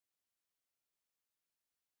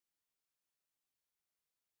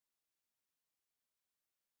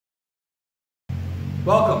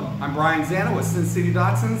Welcome, I'm Brian Zana with Sin City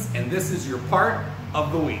Datsuns, and this is your part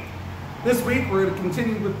of the week. This week we're going to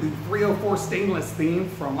continue with the 304 stainless theme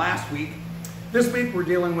from last week. This week we're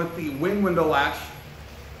dealing with the wing window latch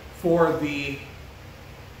for the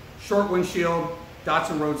short windshield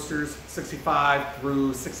Datsun Roadsters 65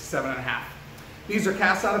 through 67.5. These are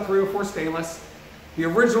cast out of 304 stainless. The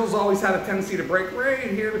originals always had a tendency to break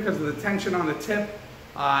right here because of the tension on the tip,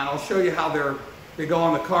 and I'll show you how they go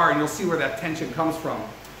on the car, and you'll see where that tension comes from.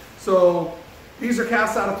 So these are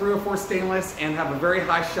cast out of 304 stainless and have a very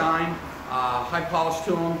high shine, high polish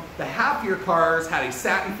to them. The happier cars had a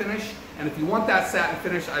satin finish, and if you want that satin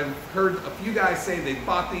finish, I've heard a few guys say they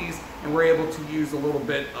bought these and were able to use a little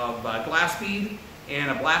bit of glass bead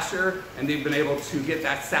and a blaster, and they've been able to get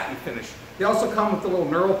that satin finish. They also come with a little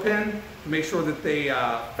knurl pin to make sure that they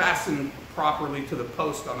fasten properly to the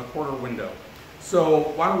post on the quarter window.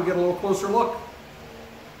 So why don't we get a little closer look?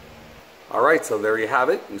 All right, so there you have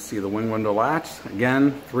it. You see the wing window latch.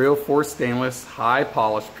 Again, 304 stainless, high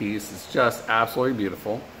polished piece. It's just absolutely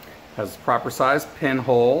beautiful. Has a proper size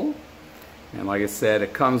pinhole. And like I said,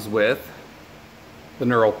 it comes with the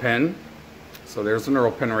knurl pin. So there's the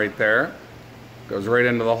knurl pin right there. Goes right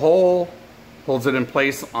into the hole, holds it in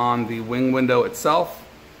place on the wing window itself.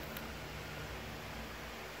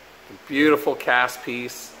 Beautiful cast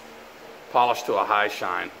piece, polished to a high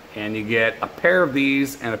shine. And you get a pair of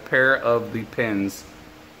these and a pair of the pins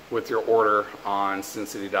with your order on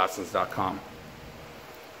SinCityDatsuns.com.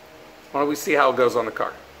 Why don't we see how it goes on the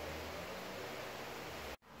car?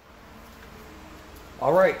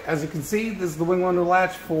 All right, as you can see, this is the wing window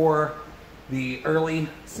latch for the early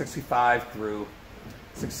 65 through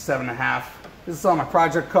 67.5. This is on my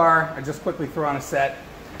project car. I just quickly threw on a set.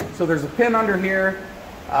 So there's a pin under here.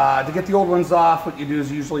 To get the old ones off, what you do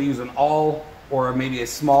is usually use an awl or maybe a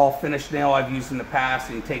small finish nail I've used in the past,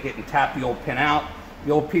 and you take it and tap the old pin out.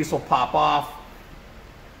 The old piece will pop off.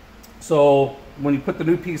 So when you put the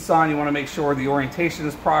new piece on, you want to make sure the orientation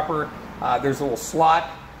is proper. There's a little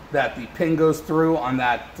slot that the pin goes through on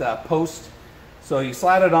that post. So you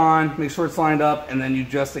slide it on, make sure it's lined up, and then you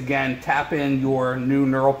just again tap in your new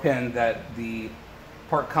knurl pin that the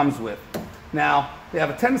part comes with. Now, they have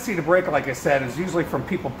a tendency to break, like I said, is usually from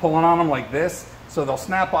people pulling on them like this. So they'll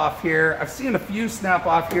snap off here. I've seen a few snap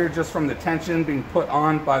off here just from the tension being put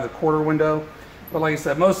on by the quarter window. But like I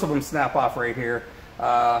said, most of them snap off right here.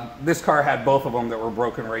 This car had both of them that were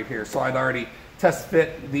broken right here. So I'd already test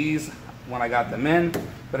fit these when I got them in.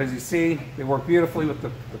 But as you see, they work beautifully with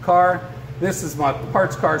the car. This is my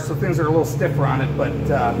parts car, so things are a little stiffer on it, but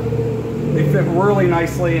they fit really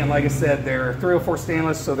nicely. And like I said, they're 304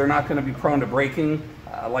 stainless, so they're not going to be prone to breaking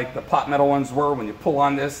like the pot metal ones were. When you pull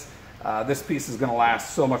on this, this piece is going to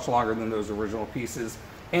last so much longer than those original pieces.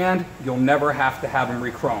 And you'll never have to have them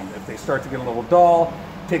re-chromed. If they start to get a little dull,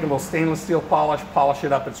 take a little stainless steel polish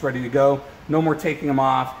it up, it's ready to go. No more taking them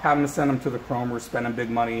off, having to send them to the chromer, spending big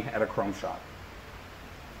money at a chrome shop.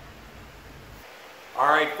 All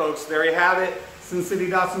right, folks, there you have it. Sin City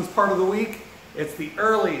Datsuns part of the week. It's the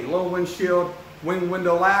early low windshield wing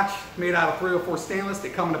window latch made out of 304 stainless. They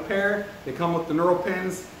come in a pair. They come with the knurl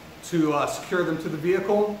pins to secure them to the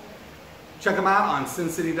vehicle. Check them out on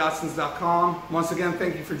SinCityDatsuns.com. Once again,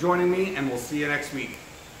 thank you for joining me, and we'll see you next week.